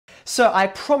So I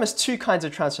promised two kinds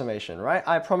of transformation, right?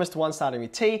 I promised one starting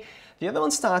with t, the other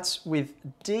one starts with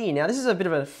d. Now this is a bit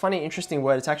of a funny, interesting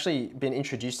word. It's actually been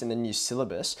introduced in the new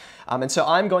syllabus. And so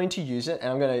I'm going to use it and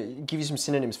I'm going to give you some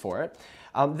synonyms for it.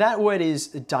 That word is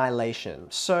dilation.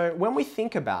 So when we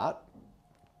think about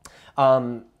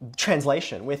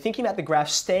translation, we're thinking about the graph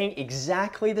staying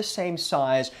exactly the same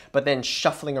size, but then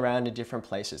shuffling around in different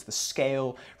places. The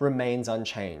scale remains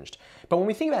unchanged. But when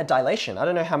we think about dilation, I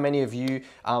don't know how many of you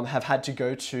have had to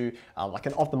go to like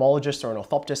an ophthalmologist or an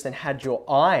orthoptist and had your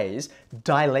eyes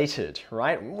dilated,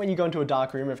 right? When you go into a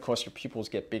dark room, of course, your pupils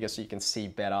get bigger so you can see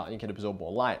better and you can absorb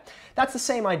more light. That's the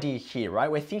same idea here, right?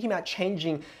 We're thinking about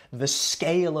changing the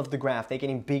scale of the graph. They're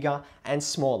getting bigger and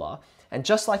smaller. And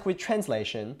just like with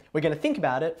translation, we're going to think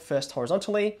about it first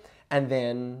horizontally and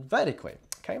then vertically,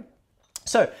 okay?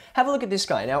 So have a look at this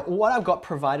guy. Now, what I've got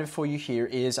provided for you here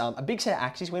is a big set of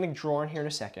axes. We're going to draw on here in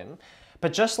a second.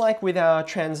 But just like with our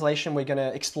translation, we're going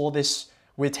to explore this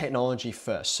with technology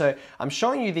first. So I'm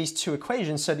showing you these two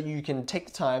equations so that you can take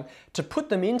the time to put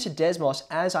them into Desmos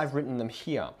as I've written them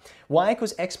here. Y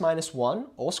equals x minus 1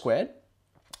 all squared.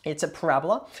 It's a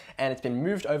parabola and it's been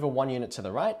moved over 1 unit to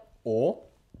the right, or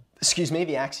excuse me,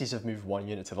 the axes have moved 1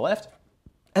 unit to the left.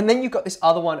 And then you've got this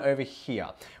other one over here,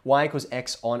 y equals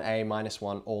x on a minus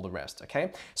 1, all the rest,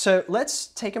 okay? So let's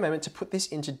take a moment to put this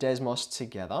into Desmos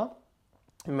together.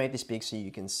 I made this big so you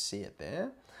can see it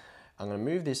there. I'm going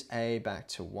to move this a back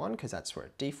to 1 because that's where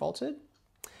it defaulted.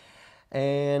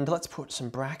 And let's put some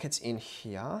brackets in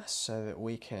here so that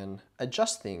we can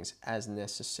adjust things as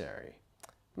necessary.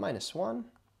 Minus 1.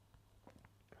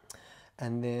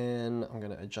 And then I'm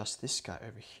going to adjust this guy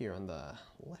over here on the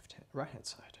right-hand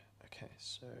side. Okay,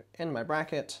 so end my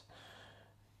bracket,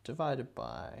 divided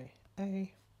by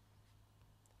a,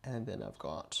 and then I've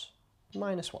got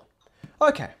minus 1.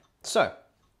 Okay, so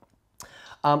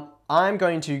I'm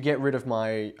going to get rid of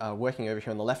my working over here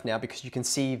on the left now because you can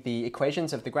see the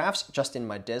equations of the graphs just in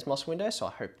my Desmos window, so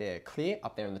I hope they're clear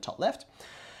up there in the top left.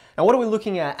 Now, what are we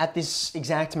looking at this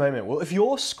exact moment? Well, if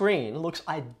your screen looks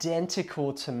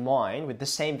identical to mine with the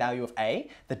same value of a,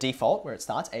 the default where it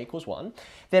starts, a equals 1,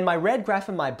 then my red graph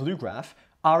and my blue graph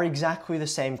are exactly the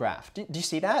same graph. Do you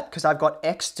see that? Because I've got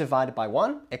x divided by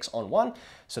 1, x on 1,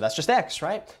 so that's just x,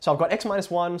 right? So I've got x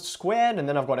minus 1 squared, and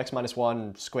then I've got x minus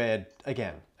 1 squared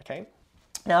again, okay?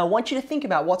 Now, I want you to think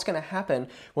about what's going to happen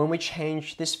when we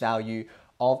change this value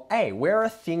of a. Where are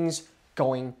things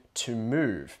going to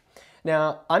move?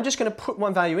 Now, I'm just going to put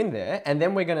one value in there, and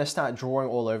then we're going to start drawing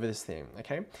all over this thing,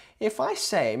 okay? If I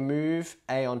say move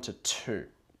a onto 2,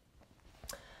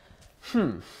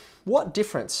 what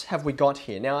difference have we got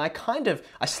here? Now, I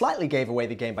slightly gave away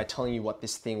the game by telling you what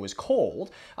this thing was called,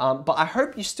 but I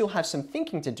hope you still have some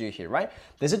thinking to do here, right?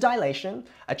 There's a dilation,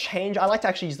 a change. I like to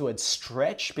actually use the word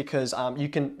stretch because you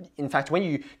can, in fact, when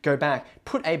you go back,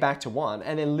 put a back to 1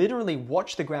 and then literally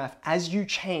watch the graph as you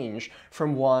change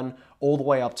from 1 all the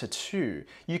way up to 2.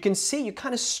 You can see you're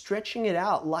kind of stretching it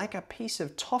out like a piece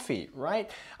of toffee, right?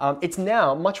 It's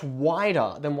now much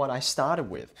wider than what I started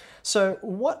with. So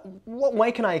what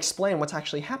way can I explain what's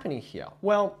actually happening here?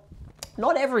 Well,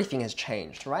 not everything has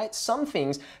changed, right? Some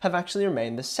things have actually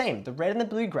remained the same. The red and the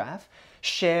blue graph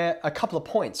share a couple of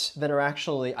points that are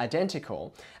actually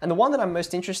identical. And the one that I'm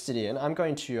most interested in, I'm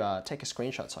going to take a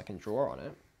screenshot so I can draw on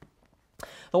it.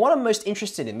 The one I'm most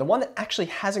interested in, the one that actually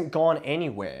hasn't gone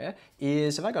anywhere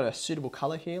is, have I got a suitable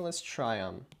color here? Let's try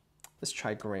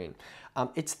green.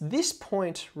 It's this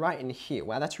point right in here.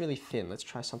 Wow, that's really thin. Let's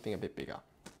try something a bit bigger.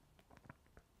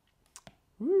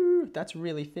 Ooh, that's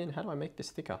really thin. How do I make this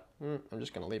thicker? I'm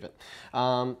just gonna leave it.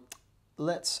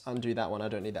 Let's undo that one. I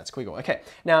don't need that squiggle. Okay,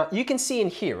 now you can see in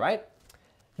here, right?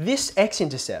 This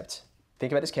x-intercept,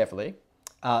 think about this carefully.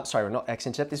 Sorry, not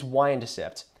x-intercept, this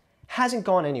y-intercept hasn't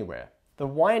gone anywhere. The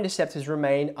y-intercept has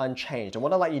remained unchanged. And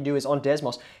what I'd like you to do is on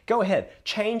Desmos, go ahead,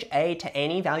 change a to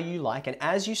any value you like, and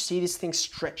as you see this thing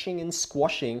stretching and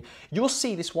squashing, you'll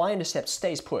see this y-intercept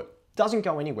stays put, doesn't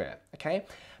go anywhere, okay?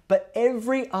 But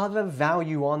every other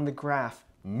value on the graph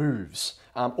moves,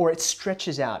 or it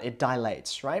stretches out, it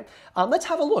dilates, right? Let's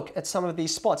have a look at some of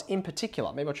these spots in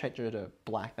particular. Maybe I'll change it to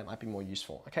black, that might be more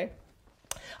useful, okay?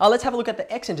 Let's have a look at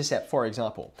the x-intercept, for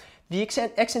example. The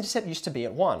x-intercept used to be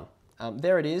at 1.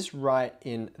 There it is right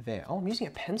in there. Oh, I'm using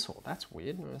a pencil. That's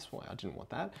weird. That's why I didn't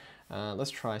want that. Let's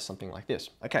try something like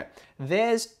this. Okay,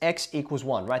 there's x equals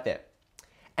 1 right there.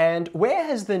 And where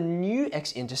has the new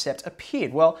x-intercept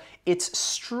appeared? Well, it's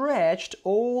stretched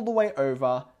all the way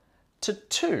over to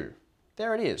 2.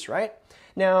 There it is, right?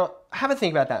 Now, have a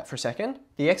think about that for a second.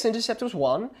 The x-intercept was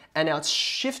 1, and now it's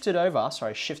shifted over,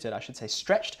 sorry, shifted, I should say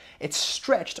stretched. It's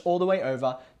stretched all the way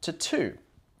over to 2.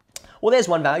 Well, there's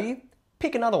one value.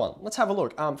 Pick another one. Let's have a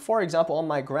look. For example, on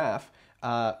my graph,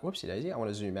 whoopsie daisy, I want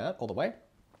to zoom out all the way.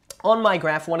 On my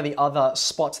graph, one of the other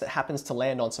spots that happens to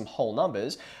land on some whole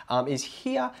numbers is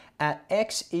here at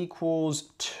x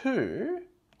equals 2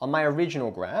 on my original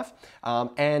graph,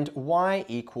 and y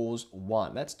equals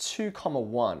 1. That's 2,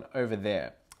 1 over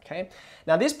there. Okay.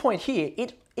 Now this point here,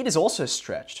 it is also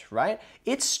stretched, right?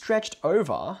 It's stretched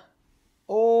over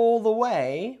all the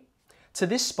way to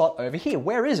this spot over here.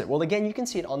 Where is it? Well, again, you can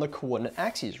see it on the coordinate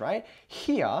axes, right?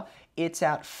 Here, it's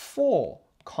at 4,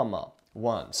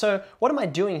 1. So what am I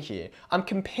doing here? I'm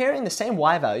comparing the same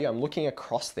y value, I'm looking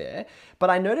across there, but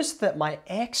I noticed that my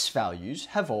x values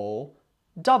have all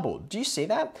doubled. Do you see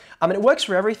that? I mean, it works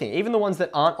for everything, even the ones that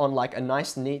aren't on like a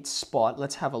nice neat spot.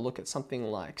 Let's have a look at something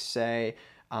like, say,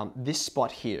 this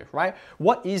spot here, right?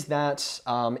 What is that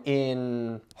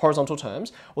in horizontal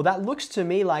terms? Well, that looks to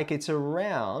me like it's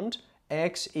around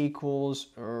x equals,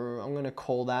 I'm going to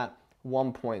call that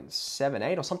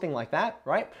 1.78 or something like that,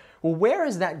 right? Well, where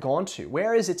has that gone to?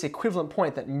 Where is its equivalent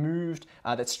point that moved,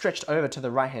 that stretched over to the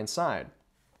right-hand side?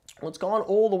 Well, it's gone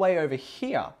all the way over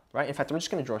here, right? In fact, I'm just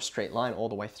going to draw a straight line all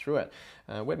the way through it.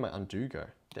 Where'd my undo go?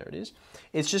 There it is.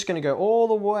 It's just going to go all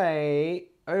the way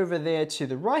over there to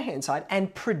the right-hand side,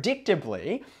 and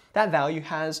predictably, that value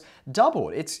has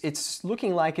doubled. It's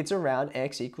looking like it's around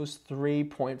x equals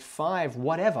 3.5,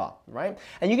 whatever, right?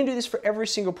 And you can do this for every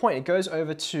single point. It goes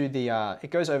over to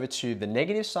the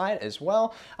negative side as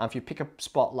well. If you pick a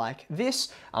spot like this,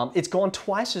 it's gone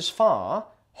twice as far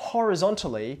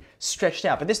horizontally stretched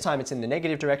out, but this time it's in the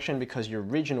negative direction because your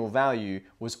original value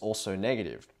was also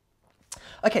negative.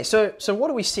 Okay, so what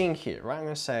are we seeing here, right? I'm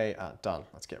going to say done.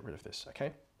 Let's get rid of this,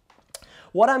 okay?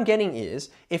 What I'm getting is,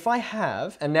 if I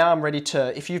have, and now I'm ready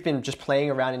to, if you've been just playing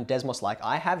around in Desmos like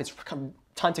I have, it's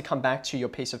time to come back to your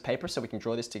piece of paper so we can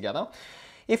draw this together.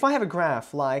 If I have a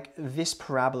graph like this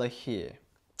parabola here,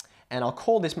 and I'll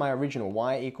call this my original,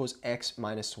 y equals x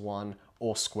minus 1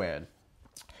 all squared,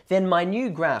 then my new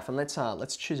graph, and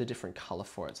let's choose a different color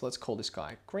for it. So let's call this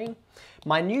guy green.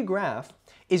 My new graph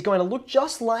is going to look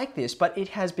just like this, but it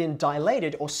has been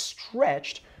dilated or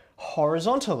stretched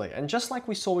horizontally. And just like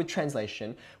we saw with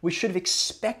translation, we should have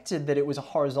expected that it was a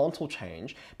horizontal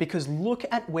change, because look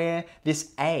at where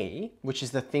this a, which is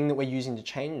the thing that we're using to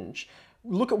change,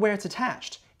 look at where it's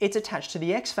attached. It's attached to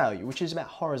the x value, which is about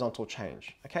horizontal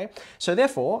change, okay? So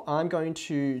therefore, I'm going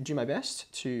to do my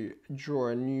best to draw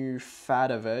a new,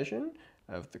 fatter version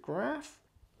of the graph,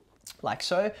 like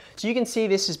so. So you can see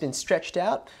this has been stretched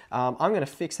out. I'm going to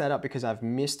fix that up because I've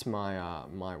missed my,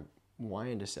 my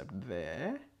y-intercept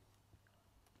there.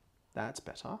 That's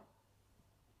better.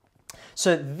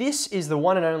 So this is the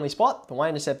one and only spot, the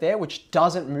y-intercept there, which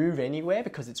doesn't move anywhere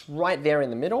because it's right there in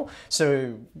the middle.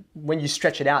 So when you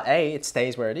stretch it out, it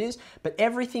stays where it is. But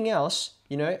everything else,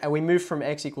 you know, and we move from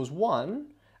x equals 1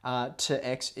 to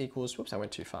x equals, whoops, I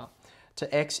went too far,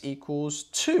 to x equals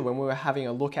 2 when we were having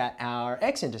a look at our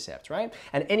x-intercept, right?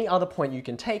 And any other point you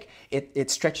can take, it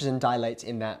stretches and dilates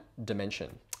in that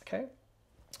dimension, okay?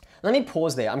 Let me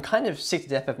pause there. I'm kind of sick to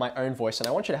death of my own voice, and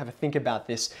I want you to have a think about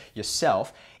this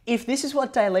yourself. If this is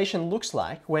what dilation looks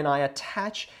like when I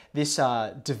attach this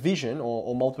division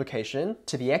or multiplication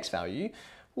to the x value,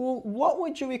 well, what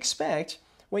would you expect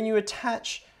when you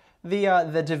attach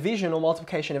the division or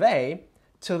multiplication of a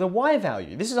to the y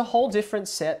value? This is a whole different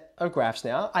set of graphs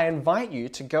now. I invite you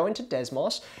to go into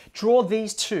Desmos, draw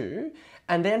these two,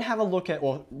 and then have a look at,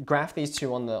 or graph these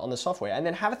two on the software, and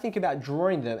then have a think about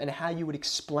drawing them and how you would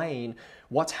explain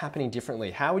what's happening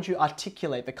differently. How would you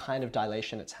articulate the kind of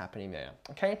dilation that's happening there,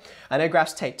 okay? I know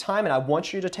graphs take time, and I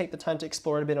want you to take the time to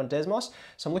explore it a bit on Desmos.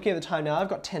 So I'm looking at the time now, I've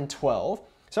got 10:12.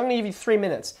 So I'm going to give you 3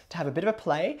 minutes to have a bit of a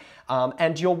play,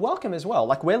 and you're welcome as well.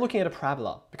 Like, we're looking at a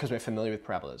parabola because we're familiar with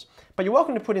parabolas, but you're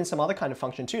welcome to put in some other kind of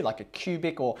function too, like a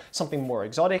cubic or something more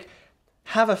exotic.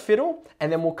 Have a fiddle,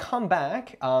 and then we'll come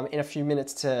back in a few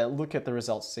minutes to look at the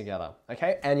results together,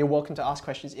 okay? And you're welcome to ask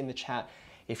questions in the chat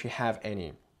if you have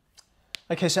any.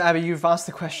 Okay, so Abby, you've asked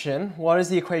the question, what does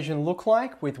the equation look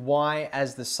like with y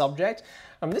as the subject?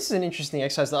 This is an interesting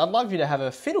exercise that I'd love you to have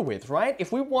a fiddle with, right?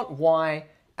 If we want y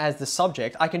as the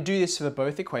subject, I can do this for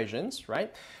both equations,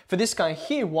 right? For this guy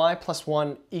here, y plus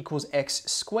 1 equals x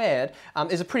squared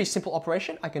is a pretty simple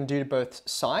operation I can do to both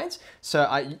sides.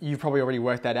 So you've probably already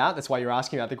worked that out. That's why you're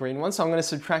asking about the green one. So I'm going to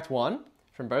subtract 1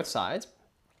 from both sides.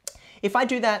 If I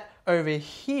do that over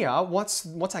here, what's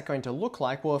that going to look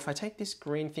like? Well, if I take this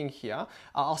green thing here,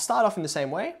 I'll start off in the same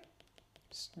way.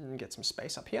 Just get some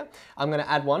space up here. I'm going to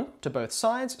add 1 to both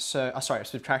sides. So, sorry,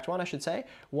 subtract 1, I should say.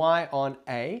 Y on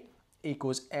a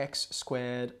equals x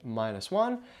squared minus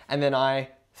 1. And then I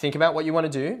think about what you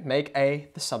want to do. Make A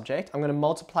the subject. I'm going to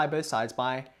multiply both sides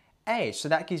by A. So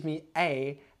that gives me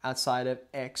A outside of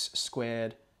x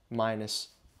squared minus,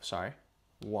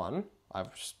 1. I'm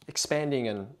expanding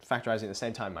and factorizing at the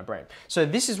same time in my brain. So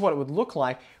this is what it would look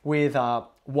like with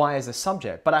y as a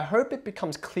subject. But I hope it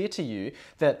becomes clear to you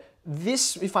that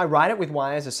this, if I write it with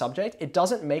y as a subject, it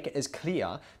doesn't make it as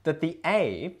clear that the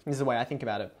A, this is the way I think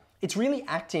about it, it's really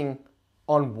acting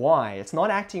on y, it's not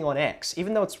acting on x.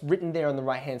 Even though it's written there on the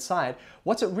right hand side,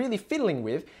 what's it really fiddling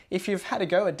with? If you've had a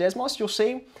go at Desmos, you'll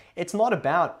see it's not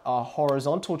about a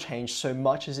horizontal change so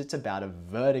much as it's about a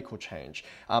vertical change.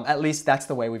 At least that's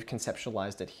the way we've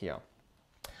conceptualized it here.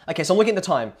 Okay, so I'm looking at the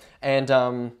time, and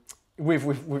I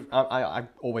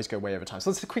always go way over time. So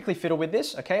let's quickly fiddle with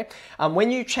this, okay?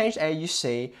 When you change A, you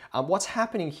see what's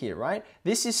happening here, right?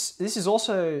 This is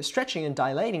also stretching and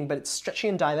dilating, but it's stretching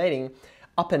and dilating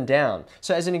up and down.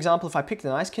 So as an example, if I picked a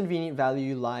nice convenient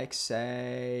value like,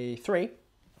 say, 3,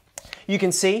 you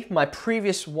can see my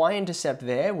previous y-intercept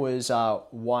there was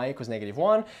y equals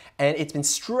 -1, and it's been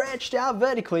stretched out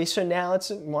vertically, so now it's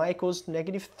y equals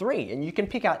 -3. And you can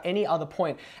pick out any other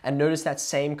point and notice that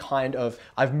same kind of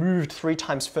I've moved 3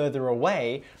 times further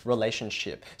away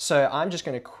relationship. So I'm just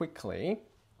going to quickly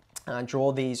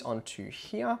draw these onto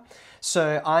here.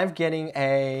 So I'm getting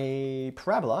a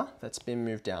parabola that's been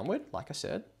moved downward, like I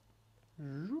said.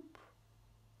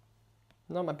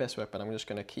 Not my best work, but I'm just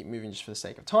going to keep moving just for the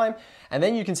sake of time. And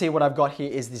then you can see what I've got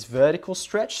here is this vertical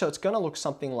stretch. So it's going to look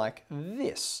something like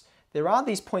this. There are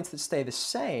these points that stay the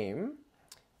same.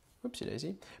 Whoopsie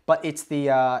daisy. But it's the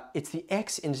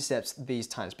x-intercepts these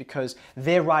times because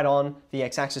they're right on the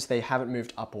x-axis. They haven't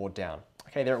moved up or down.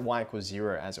 Okay, they're at y equals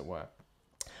 0, as it were.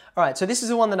 All right, so this is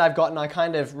the one that I've got, and I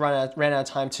kind of ran out of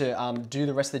time to do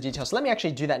the rest of the details. So let me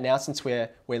actually do that now since we're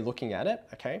looking at it,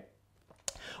 okay?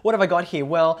 What have I got here?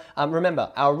 Well,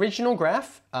 remember, our original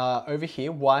graph over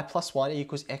here, y plus 1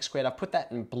 equals x squared. I've put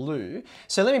that in blue.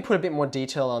 So let me put a bit more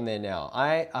detail on there now.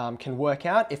 I can work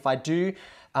out, if I do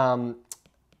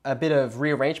a bit of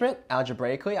rearrangement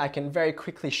algebraically, I can very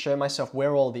quickly show myself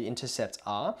where all the intercepts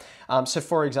are. So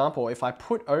for example, if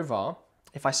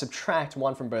I subtract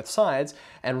 1 from both sides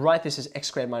and write this as x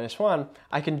squared minus 1,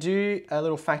 I can do a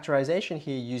little factorization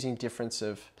here using difference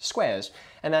of squares.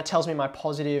 And that tells me my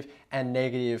positive and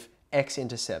negative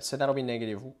x-intercepts. So that'll be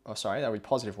that'll be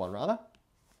positive 1 rather.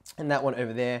 And that one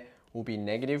over there will be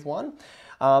 -1.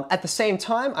 At the same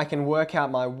time, I can work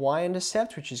out my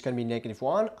y-intercept, which is going to be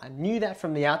 -1. I knew that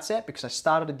from the outset because I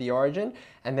started at the origin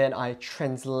and then I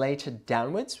translated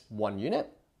downwards 1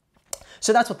 unit.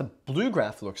 So that's what the blue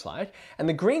graph looks like. And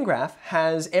the green graph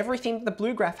has everything that the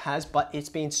blue graph has, but it's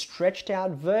been stretched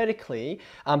out vertically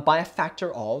by a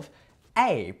factor of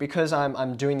A, because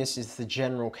I'm doing this as the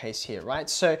general case here, right?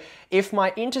 So if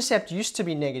my intercept used to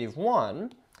be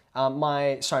 -1,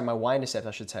 my y-intercept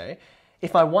I should say,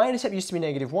 if my y-intercept used to be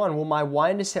 -1, well, my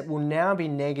y-intercept will now be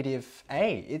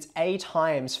 -A. It's A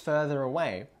times further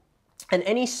away. And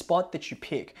any spot that you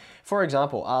pick, for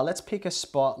example, let's pick a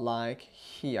spot like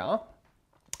here.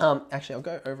 Actually, I'll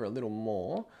go over a little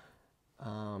more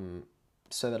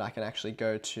so that I can actually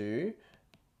go to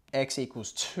x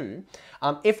equals 2.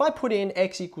 If I put in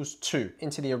x equals 2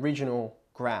 into the original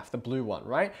graph, the blue one,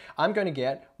 right, I'm going to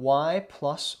get y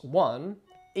plus 1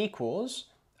 equals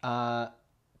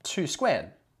 2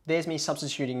 squared. There's me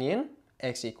substituting in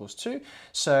x equals 2.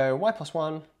 So y plus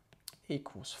 1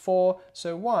 equals 4.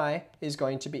 So y is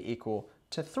going to be equal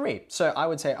to 3. So I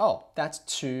would say, oh, that's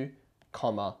 2,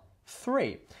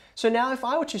 3. So now if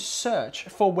I were to search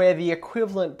for where the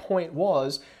equivalent point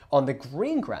was on the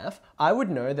green graph, I would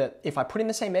know that if I put in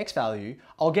the same x value,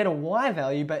 I'll get a y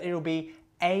value, but it'll be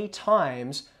A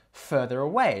times further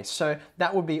away. So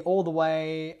that would be all the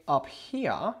way up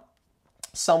here,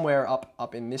 somewhere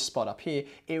up in this spot up here,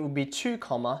 it would be 2,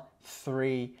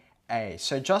 3, A.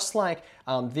 So just like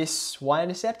this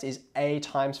y-intercept is A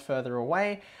times further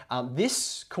away,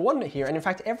 this coordinate here, and in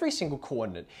fact every single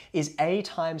coordinate, is A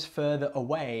times further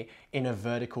away in a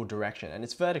vertical direction. And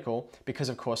it's vertical because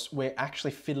of course we're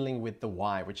actually fiddling with the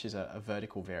y, which is a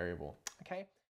vertical variable, okay?